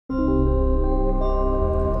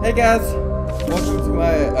Hey guys, welcome to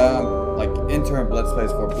my intern Let's Plays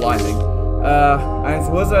for Blinding.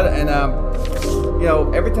 I'm Wizard, and you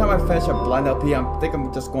know, every time I finish a blind LP, I think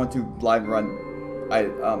I'm just going to blind run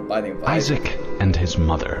Blinding of Isaac and his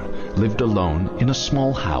mother lived alone in a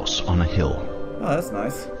small house on a hill. Oh, that's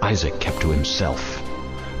nice. Isaac kept to himself,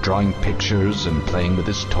 drawing pictures and playing with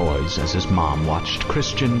his toys as his mom watched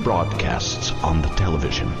Christian broadcasts on the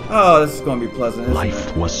television. Oh, this is going to be pleasant, isn't Life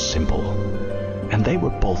it? was simple, and they were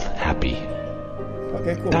both happy.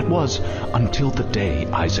 Okay, cool. That was until the day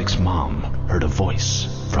Isaac's mom heard a voice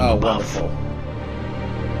from above.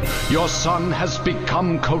 Wonderful. Your son has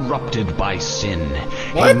become corrupted by sin.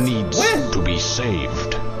 What? He needs When? to be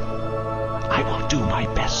saved. I will do my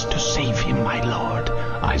best to save him, my lord,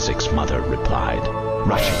 Isaac's mother replied,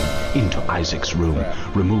 rushing into Isaac's room,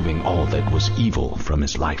 removing all that was evil from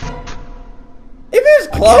his life. Even his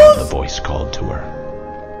Again, clothes? the voice called to her.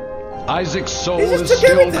 Isaac's soul He just is took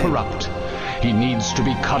still everything. corrupt. He needs to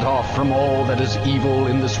be cut off from all that is evil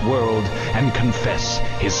in this world and confess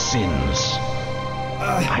his sins.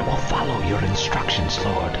 I will follow your instructions,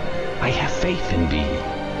 Lord. I have faith in thee,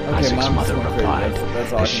 Isaac's Mom's mother going crazy. replied,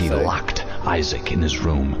 That's all I as can she say. locked Isaac in his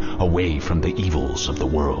room, away from the evils of the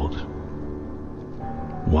world.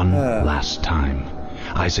 One last time,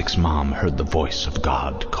 Isaac's mom heard the voice of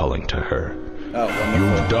God calling to her. Oh, wonderful.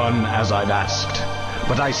 You've done as I've asked,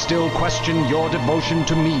 but I still question your devotion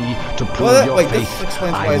to me to prove Well, your wait, faith. this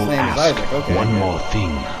explains I why his will name is ask Isaac. Okay, one okay. more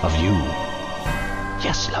thing of you.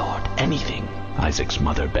 Yes, Lord, anything, Isaac's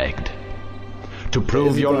mother begged. To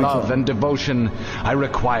prove your love and devotion, I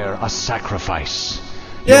require a sacrifice.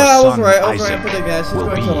 Yeah, I Your was son, right. I was right. Isaac, I'm predicting that. She's will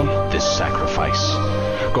going to kill him. be this sacrifice.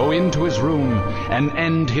 Go into his room and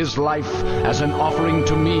end his life as an offering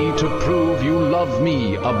to me to prove you love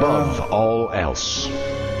me above all else.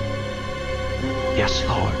 Yes,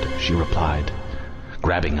 Lord, she replied,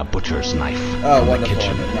 grabbing a butcher's knife from the Wonderful.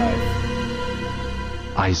 kitchen.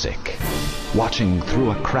 Nice. Isaac, watching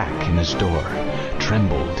through a crack in his door,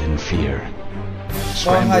 trembled in fear.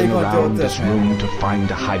 Scrambling gonna deal around with this this, man? room to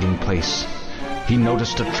find a hiding place, he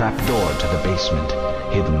noticed a trap door to the basement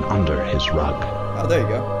hidden under his rug. Oh, there you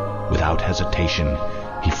go. Without hesitation,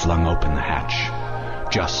 he flung open the hatch,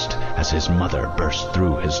 just as his mother burst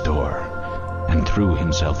through his door and threw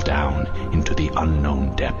himself down into the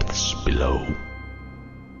unknown depths below.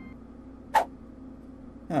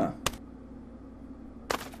 Huh.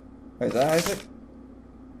 Wait, is that Isaac?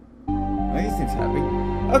 Oh, he seems happy.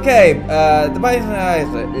 Okay, the Binding of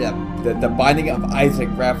Isaac. Yeah, the Binding of Isaac.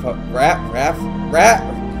 Wrath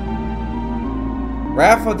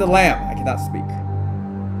of the Lamb. I cannot speak.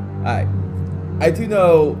 Alright. I do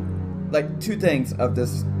know, like, two things of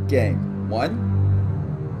this game.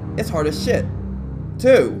 One, it's hard as shit.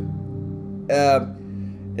 Two,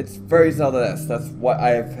 it's very Zelda-esque. That's what I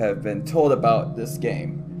have been told about this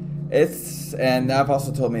game. And I've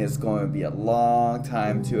also told me it's going to be a long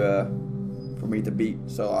time to, for me to beat.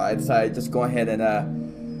 So I decided just go ahead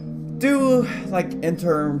and, do, like,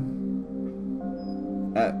 interim,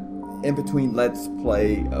 in between Let's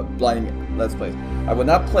Play, Blinding Let's Plays. I will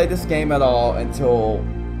not play this game at all until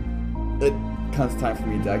it comes time for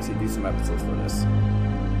me to actually do some episodes for this.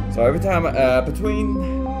 So every time, between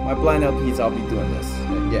my blind LPs, I'll be doing this.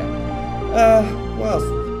 Yeah. What else?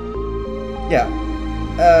 Yeah.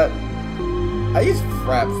 I use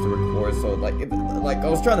Fraps to record, so like I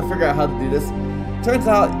was trying to figure out how to do this. Turns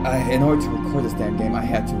out, in order to record this damn game, I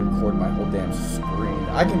had to record my whole damn screen.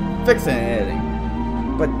 I can fix it in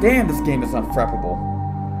editing, but damn, this game is unfrappable.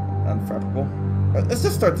 Unfrappable. Let's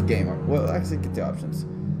just start the game. We'll actually get the options.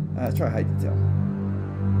 Let's try high detail.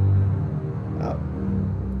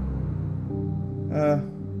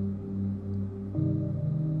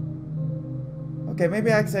 Okay, maybe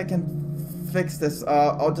actually I can fix this.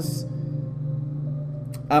 I'll just.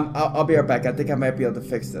 I'll be right back. I think I might be able to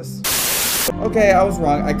fix this. Okay, I was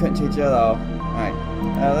wrong. I couldn't change it at all. Alright.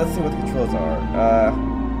 Let's see what the controls are.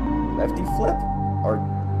 Lefty flip?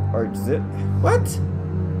 Or zip? What?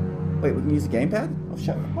 Wait, we can use the gamepad? Oh,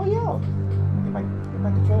 shut up. Oh, yeah. Get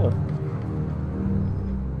my controller.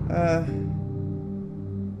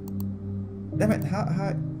 Damn it.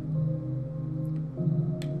 How?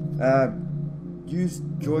 Use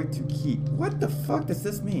joy to keep. What the fuck does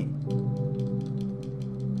this mean?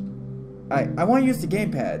 I want to use the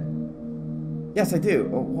gamepad. Yes, I do.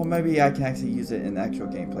 Well, maybe I can actually use it in actual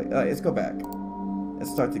gameplay. Let's go back.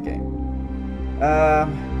 Let's start the game.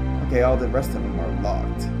 Okay, all the rest of them are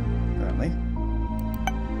locked, apparently.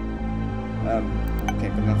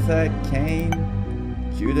 Can't pronounce that. Cain,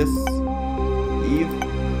 Judas, Eve,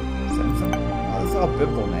 Samson. Oh, that's all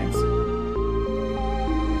biblical names.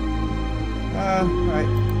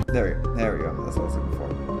 Alright. There we go. That's what I was looking for.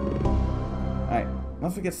 Alright,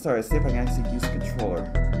 once we get started, see if I can actually use the controller.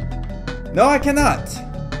 No, I cannot!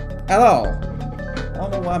 At all. I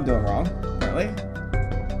don't know what I'm doing wrong, apparently.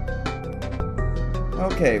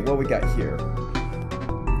 Okay, what we got here?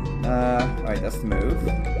 Alright, that's the move.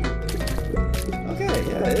 Okay,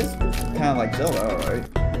 yeah, it is kind of like Zelda, alright.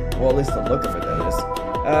 Well, at least the look of it, that is.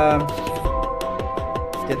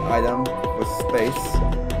 Get item with space.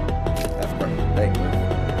 That's right, thank you.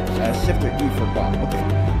 Shift or E for bomb, okay.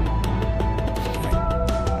 Right.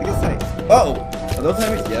 I guess oh! Are those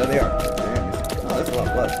enemies? Yeah, they are. They're enemies. Oh, that's a lot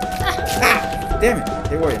of blood. Ah! Damn it!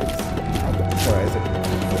 They were enemies. Oh, sorry, Isaac.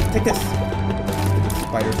 Take this!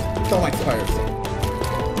 Spiders. Don't like spiders.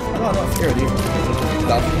 I'm not scared of these ones.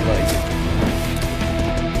 Lots of legs.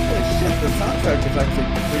 Holy shit, the soundtrack is actually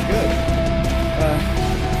pretty good.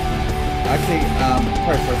 Actually,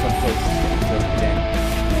 probably first episode of the game.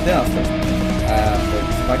 Then I'll start. The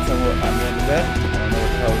spikes I'm in the bed. I don't know what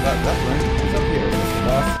the hell that room is up here. Is this the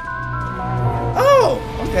boss? Oh!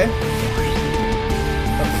 Okay.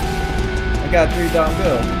 Oops. I got a $3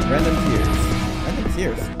 bill. Random tears. Random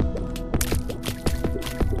tears.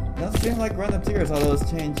 Doesn't seem like random tears, although it's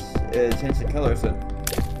change the colors.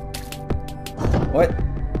 What?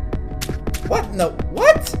 What? No.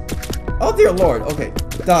 What? Oh dear lord. Okay.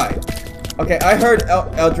 Die. Okay, I heard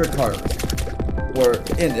Eldritch Horrors were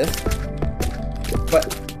in this. But,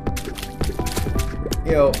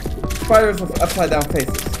 you know, spiders with upside down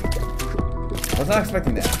faces. I was not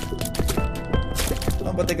expecting that.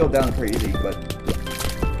 Oh, but they go down pretty easy, but...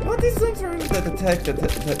 What these things are the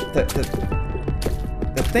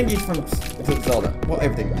thingies from Zelda. Well,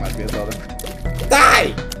 everything reminds me of Zelda.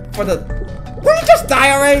 Die! For the... Will you just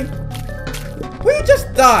die already? Will you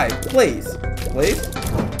just die? Please. Please?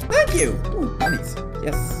 Thank you! Ooh, monies.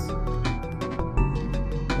 Yes.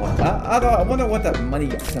 I wonder what that money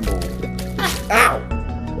symbol is. Ow!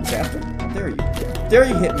 Bastard. How dare you? Dare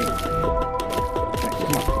you hit me? Okay,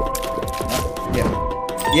 come on. Yeah.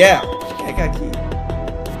 Yeah! I got a key.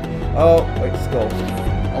 Oh, wait, skull.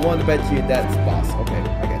 I wanted to bet you that's the boss. Okay,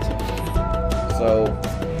 I got you. So,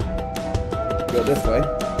 go this way.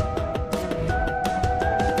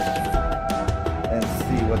 And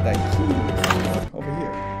see what that key is over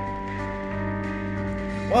here.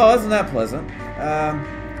 Well, isn't that pleasant?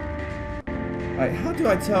 Alright, how do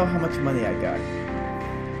I tell how much money I got?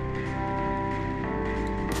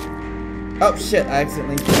 Oh shit, I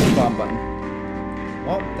accidentally pressed the bomb button.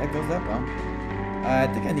 Well, there goes that bomb. I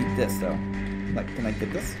think I need this though. Can I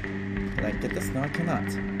get this? Can I get this? No, I cannot.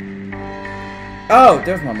 Oh,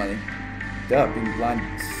 there's my money. Duh, being blind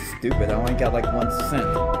stupid. I only got like 1 cent.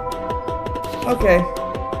 Okay.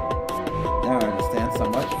 Now I understand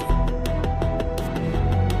somewhat.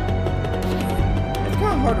 It's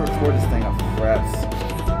kind of hard to record this thing off fraps.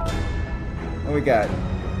 What we got?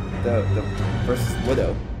 The versus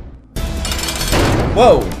Widow.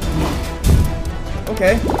 Whoa!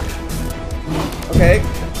 Okay. Okay.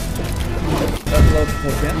 That's low to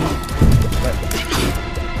take in. But...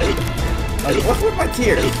 what's with my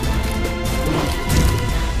tears?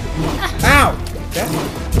 Ow! That's...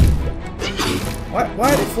 Why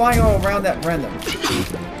are they flying all around that random?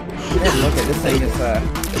 Man, look at this thing is,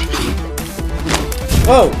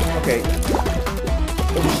 Whoa! Okay.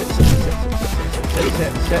 Oh,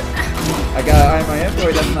 shit. I got an eye on my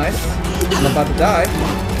inventory, that's nice. I'm about to die.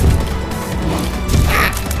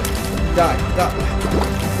 Ah! Die.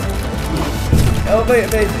 Elevate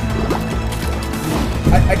amazing.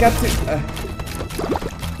 I got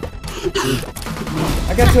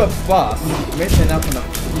to a boss. Amazing enough on the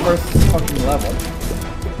first fucking level.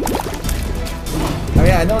 I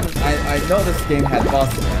mean, I know this game had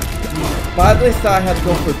bosses in it. But at least I had to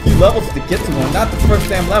go for a few levels to get to one, not the first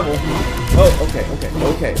damn level. Oh, okay.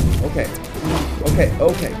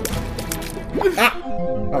 Ah!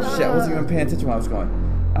 Oh shit, I wasn't even paying attention when I was going.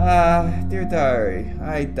 Dear diary,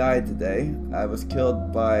 I died today. I was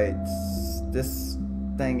killed by this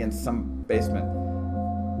thing in some basement.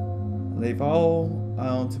 Leave all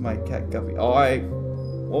to my cat Guppy. Oh,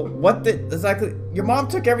 well, what did exactly? Your mom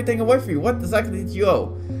took everything away from you. What exactly did you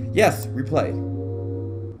owe? Yes, replay.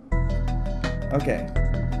 Okay.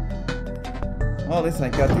 Well, at least I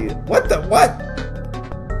got the... What?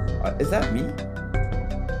 Is that me?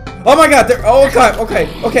 Oh my god, they're... Oh god, okay.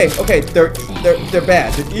 They're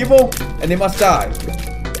bad. They're evil, and they must die.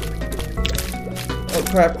 Oh,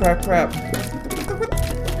 crap.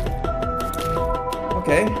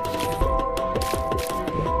 Okay.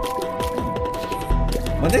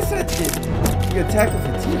 When they said you attack with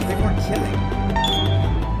your tears, they weren't kidding.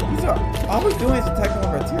 These are... All we're doing is attacking with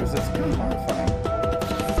our tears. That's kind of horrifying.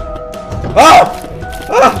 Oh!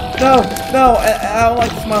 Ah! No, no, I don't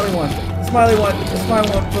like the smiley one. The smiley one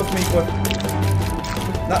fills me with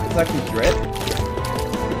not exactly dread.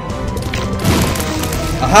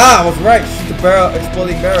 Aha! I was right. Shoot the barrel,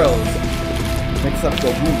 exploding barrels. Makes up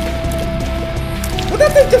go boom. Would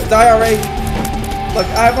that thing just die already? Look,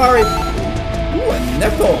 I've already. Ooh, a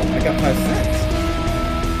nickel. I got 5 cents.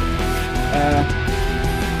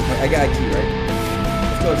 I got a key, right?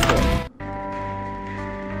 Let's go to the store.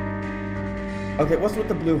 Okay, what's with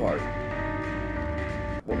the blue heart?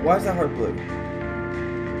 Why is that heart blue?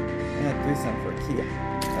 Yeah, 3 cents for a key.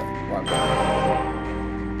 Wrong button.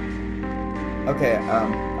 Okay,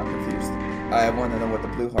 I'm confused. I want to know what the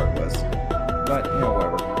blue heart was. But, you know,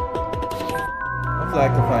 whatever. Hopefully I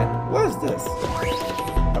can find... What is this?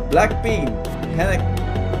 A black bean. Panic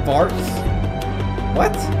farts?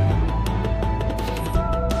 What?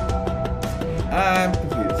 I'm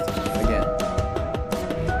confused. Again.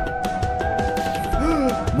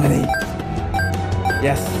 Money!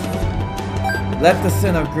 Yes. Let the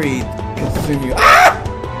sin of greed consume you. Ah!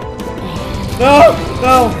 No!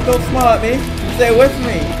 No! Don't smile at me! Stay away from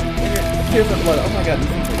me! And your tears of blood. Oh my god, these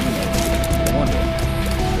things are evil. No wonder.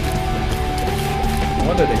 No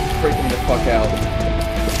wonder they freak me the fuck out.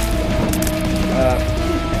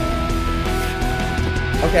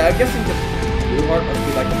 Okay, I'm guessing the blue heart must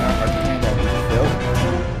be like an arcane that we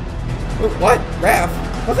filled. What? Raph?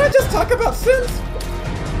 Wasn't I just talking about sins?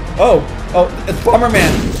 Oh, it's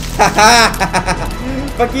Bomberman.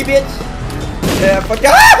 Fuck you, bitch. Yeah, fuck you.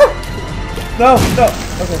 Ah! No.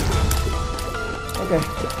 Okay.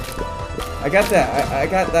 I got that. I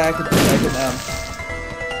got that. I can,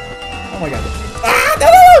 oh my god. Ah, no,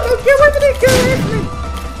 get away from me, get away from me.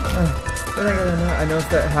 I noticed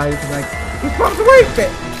that how you can, like, keep bombs away,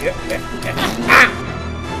 bitch.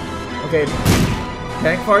 Okay.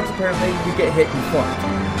 Panic farts, apparently, you get hit, you fart.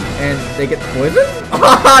 And they get poisoned?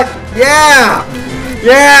 Yeah!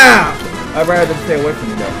 Yeah! I'd rather them stay away from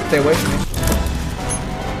me, though. Stay away from me.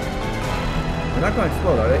 They're not going to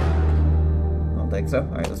explode, are they? I don't think so.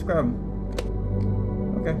 Alright, let's grab them.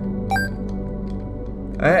 Okay.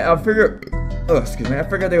 I figure... Oh, excuse me. I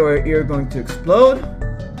figured they were either going to explode.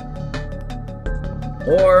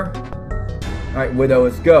 Or... Alright, Widow,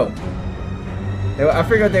 let's go. I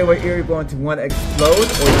figured they were either going to, 1, explode,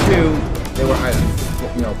 or 2, they were items.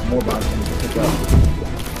 You know, more bombs to pick up.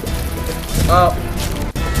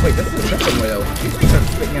 Wait, this is a different Widow. These things are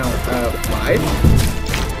spitting out, flies.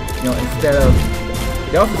 You know, instead of...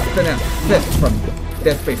 They also spit out cysts from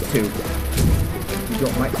Dead Space 2. You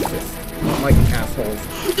don't like cysts. You don't like assholes.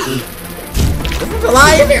 This is a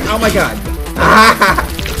lie in here! Oh my god! Ah!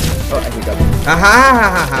 Oh, I think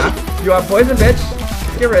I'm... You are poison, bitch!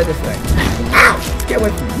 Let's get rid of this thing. Ow! Get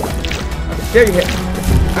away from me. Okay, there you hit me.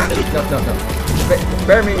 No.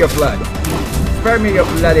 Spare me your blood. Spare me your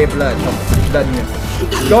bloody blood. Bloodiness.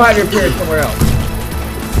 Go have your period somewhere else.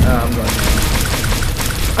 I'm going.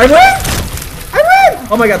 I win!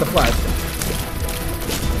 Oh my god, the flash.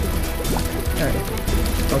 Alright.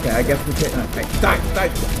 Okay, I guess we can. Die!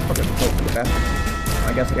 Okay, bastard.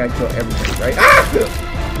 I guess I gotta kill everything, right? Ah!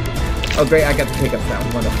 Oh great, I got the pickups now.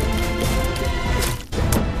 Wonderful.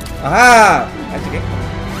 Aha! Actually,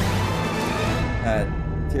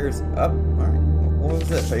 tears up. Alright. What was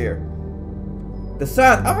this right here? The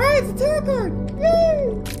sun! Alright, it's a tarot card! Yay!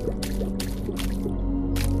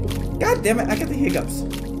 God damn it, I got the hiccups.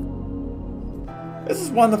 This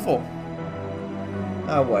is wonderful.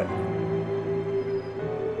 Oh, what?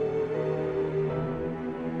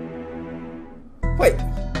 Wait.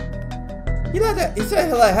 He said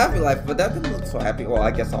he'll have a happy life, but that didn't look so happy. Well,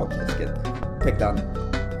 I guess all kids get picked on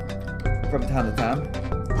from time to time.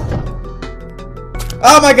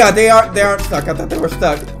 Oh my god, they aren't stuck. I thought they were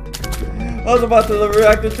stuck. I was about to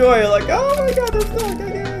react to joy, like, oh my god, they're stuck. I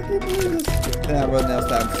can't believe this. And I wrote down,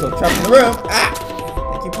 I'm still trapped in the room. Ah!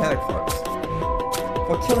 Thank you, panic farts.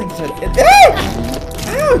 For killing said it. Hey!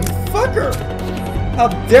 Ow, you fucker! How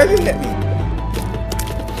dare you hit me?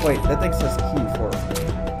 Wait, that thing says Q for.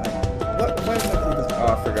 Why does that thing just. Oh, I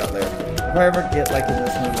forgot later. If I ever get like in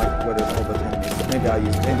this room, like what is all the enemies, maybe I'll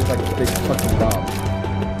use it. Maybe it's like a big fucking bomb.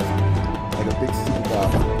 Like a big super bomb.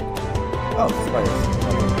 Oh, spiders.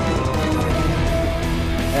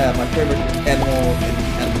 Yeah, my favorite animal in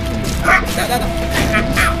Animal Kingdom. Ah!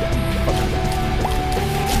 No.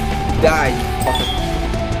 Die, you fucker.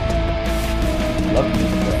 Love you.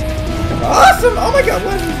 Awesome! Oh my god,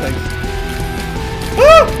 what are these things?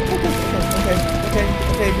 Ah!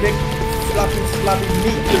 Okay, big sloppy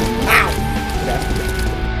meat. Ow!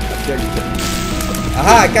 How dare you?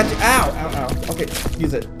 Aha, I got you. Ow. Okay,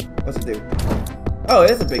 use it. What's it do? Oh,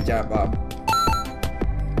 it is a big giant bomb.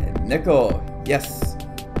 And nickel. Yes.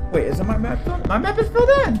 Wait, isn't my map filled? My map is filled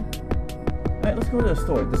in! Alright, let's go to the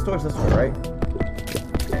store. The store's this way, right?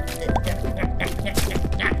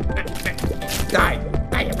 Die!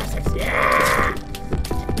 Die, you bastards! Yeah!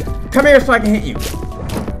 Come here so I can hit you!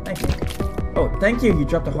 Thank you. Oh, thank you. You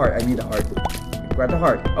dropped a heart. I need a heart. Grab the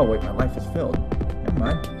heart. Oh, wait, my life is filled. Never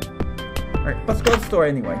mind. Alright, let's go to the store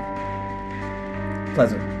anyway.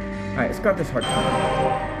 Pleasant. Alright, let's grab this heart.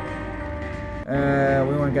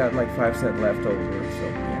 We only got like 5 cents left over, so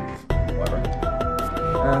yeah, whatever.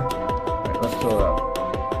 Alright, let's fill it up.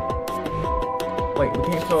 Wait, we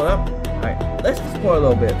can't fill it up? Alright, let's explore a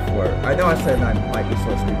little bit for it. I know I said I might be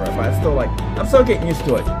slow speed run, but I'm still like, I'm still getting used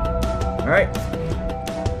to it. Alright.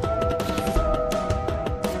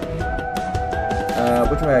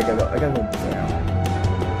 Which way I gotta go? I gotta go down.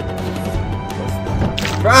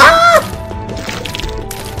 Ah!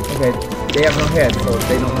 Okay, they have no head, so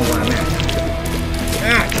they don't know where I'm at.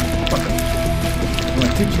 Ah! Fuck them. I'm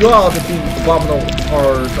gonna teach you all to be abominable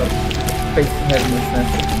horrors of space heaviness.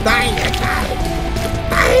 Die! Die!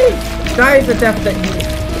 Die! Die is the death that you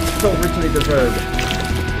so richly deserve.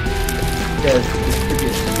 Yes,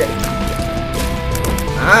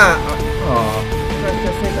 ah! Aw. What did I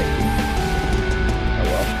just say like? Oh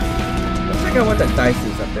well. Let's check out what the dice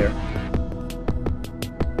is up there.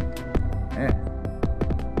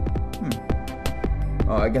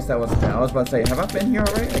 Oh, I guess that wasn't that. I was about to say, have I been here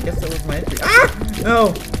already? I guess that was my entry. Ah!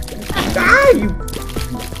 No! Die, you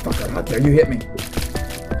fucker. How dare you hit me?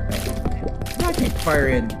 I can't fire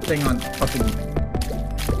in thing on fucking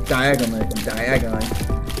diagonally.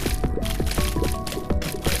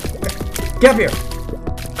 Get up here!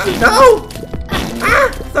 No!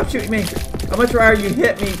 Ah! Stop shooting me! How much rather you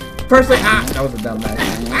hit me personally? Ah! That was a dumb match.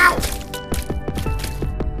 Ow!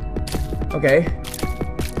 Okay.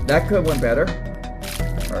 That could have went better.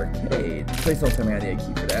 Arcade. Please don't tell me I need a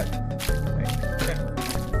key for that. Right.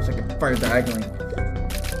 Wish I could fire diagonally.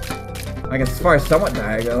 I guess fire somewhat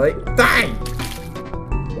diagonally. Die!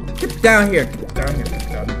 Get down here! Get down here! Get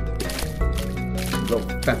down here. Little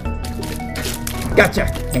fat. Gotcha!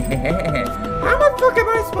 How the fuck am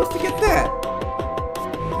I supposed to get that?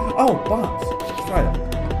 Oh, bombs. Let's try that.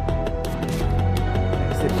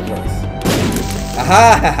 Let's see if it works.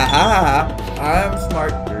 Aha! I'm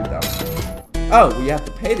smart. You're dumb. Oh, we have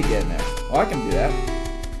to pay to get in there. Well, I can do that.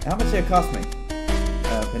 How much did it cost me?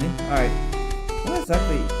 Penny? Alright. What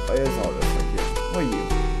exactly is all this right here? What are you?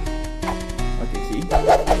 Okay, key.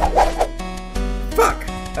 Fuck!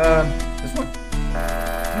 This one?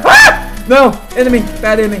 Ah! No! Enemy!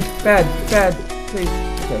 Bad enemy! Bad! Bad! Please.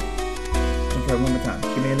 Okay. I'll try one more time.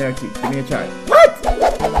 Give me another key. Give me a try. What?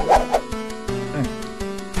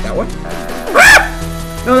 That one?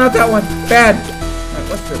 Ah! No, not that one! Bad! Alright,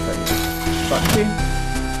 what's this right here? Fuck key.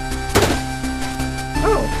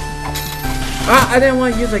 Oh! Ah! I didn't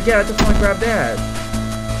want to use it again. I just want to grab that. I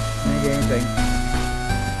didn't get anything.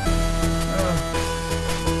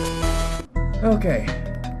 Okay.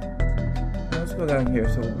 Let's go down here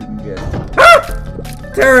so we can get... Ah!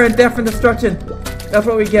 Terror and death and destruction! That's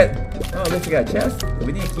what we get. Oh, at least we got a chest. Do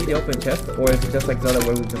we need a key to open a chest? Or is it just like the other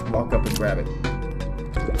way we just walk up and grab it?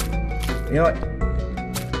 You know what?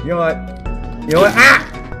 You know what? You know what? Ah!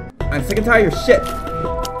 I'm sick and tired of your shit.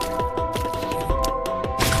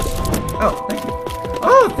 Oh, thank you.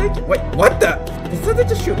 Oh, thank you. Wait, what the? Did something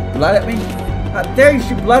just shoot blood at me? How dare you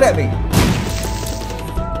shoot blood at me?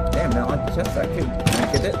 Damn, now on the chest I can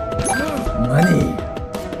get it. Money.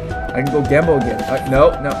 I can go gamble again.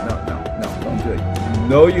 No, don't do it.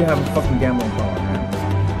 No, you have a fucking gambling problem, man.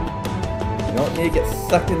 You don't need to get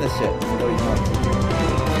sucked in this shit. You know you want to.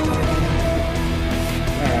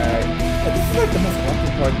 Alright. This is like the most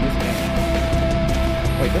awkward part of this game.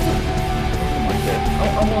 Wait, this is... Come on, kid. I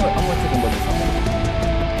want to take a look at something.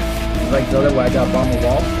 Like Zelda where I got bomb the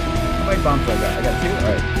wall. How many bombs do I got? I got 2?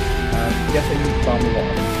 Alright. Guess I need to bomb the wall.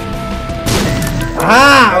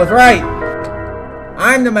 Ah! I was right!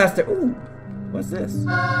 I'm the master. Ooh. What's this?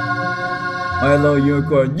 My little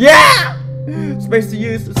unicorn. Yeah! Space to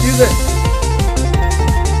use. Let's use it.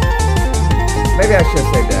 Maybe I should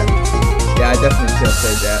save that. Yeah, I definitely should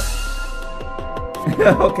save that.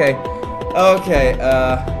 Okay. Okay,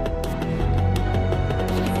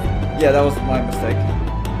 yeah, that was my mistake.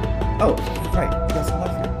 Oh, right. We got some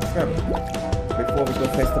life here. Let's grab it. Before we go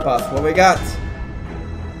face the boss, what we got?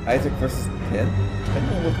 Isaac versus Pin. I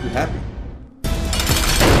don't look too happy.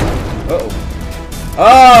 Uh-oh.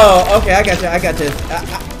 Oh, okay, I gotcha. I got this.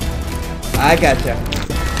 I gotcha.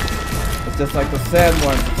 It's just like the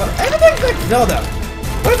Sandworm. Everything's like Zelda.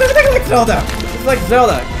 Why is everything like Zelda? It's like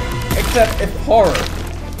Zelda, except it's horror.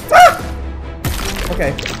 Ah!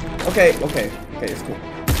 Okay, it's cool.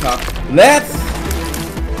 Let's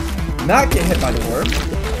not get hit by the worm.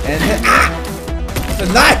 And hit, to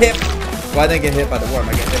not hit. Well, I didn't get hit by the worm.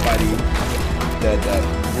 I get hit by the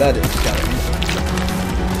blooded skeleton.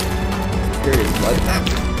 Curious blood.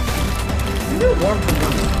 Is it a worm from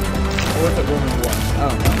worm? Or was it worm and worm? I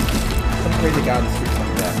don't know. Some crazy guy on the street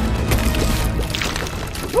like that.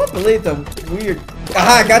 I don't believe the weird.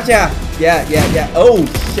 Aha, gotcha! Yeah. Oh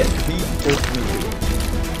shit. He pushed me.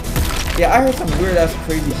 Yeah, I heard some weird ass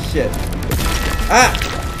crazy shit. Ah!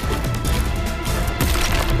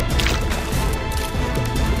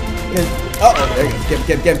 Oh, there you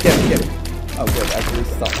go. Get him. Oh, good. Actually,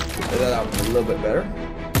 stop. That out a little bit better.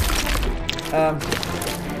 Nah,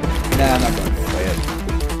 I'm not going to say it.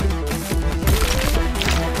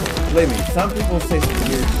 Believe me, some people say some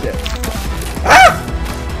weird shit. Ah!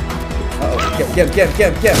 Uh-oh. Get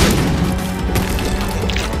him.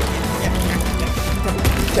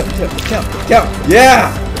 Kill. Yeah!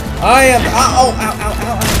 I am. Ow.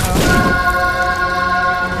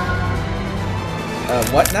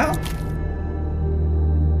 What now?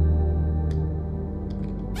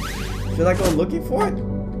 Should I go looking for it?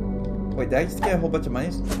 Wait, did I just get a whole bunch of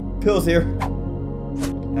monies? Pills here.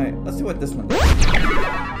 Alright, let's see what this one does.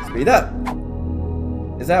 Speed up.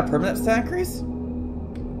 Is that a permanent stat increase?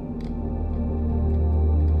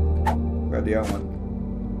 Grab the other one.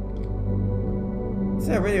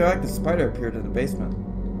 See, a radioactive spider appeared in the basement.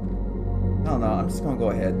 I don't know, I'm just gonna go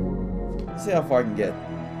ahead. See how far I can get.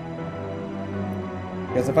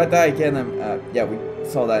 Because if I die again, yeah, we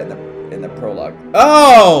saw that in the prologue.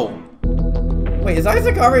 Oh! Wait, is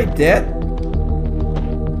Isaac already dead?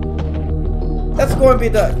 That's going to be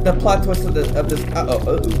the plot twist of this. That's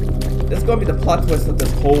going to be the plot twist of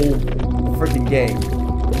this whole freaking game.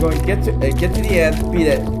 We're going to get to the end, beat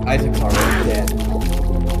it. Isaac's already dead.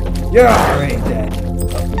 You're already dead.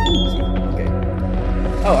 Oh, okay.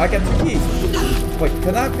 Oh, I got 2 keys. Wait,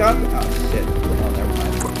 can I have gotten? Oh shit. Oh, never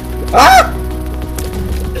mind. Ah!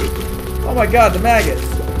 Oh my god, the maggots.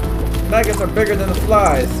 Maggots are bigger than the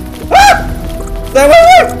flies. Ah! Stay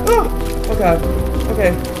away! Oh,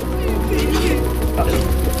 okay.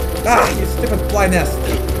 Ah, you stupid fly nest.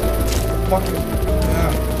 Fucking.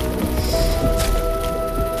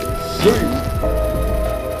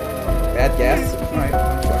 Bad gas. Alright.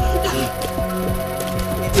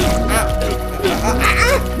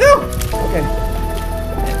 No! Okay.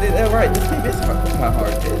 Right, this game is how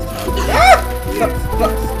hard it is. Ah! Stop.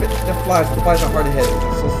 The flies are hard to hit.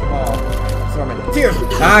 They're so small. So many. Tears!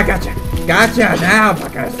 Ah, gotcha now,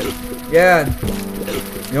 fuckers. Yeah.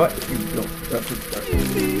 You know what?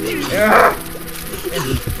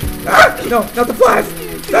 No, no, not the flies!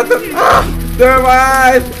 Not the. They're my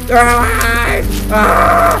eyes!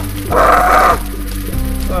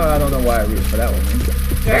 Oh, I don't know why I reached for that one.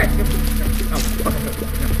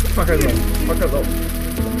 Fucker low.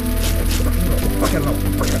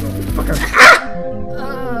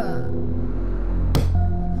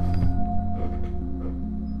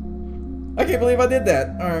 I can't believe I did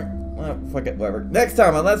that. Alright. Well, fuck it, whatever. Next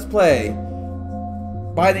time on Let's Play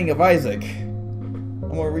Binding of Isaac. I'm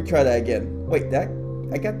gonna retry that again. Wait, I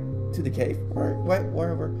got to the cave? Alright,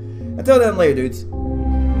 whatever. Until then, later, dudes.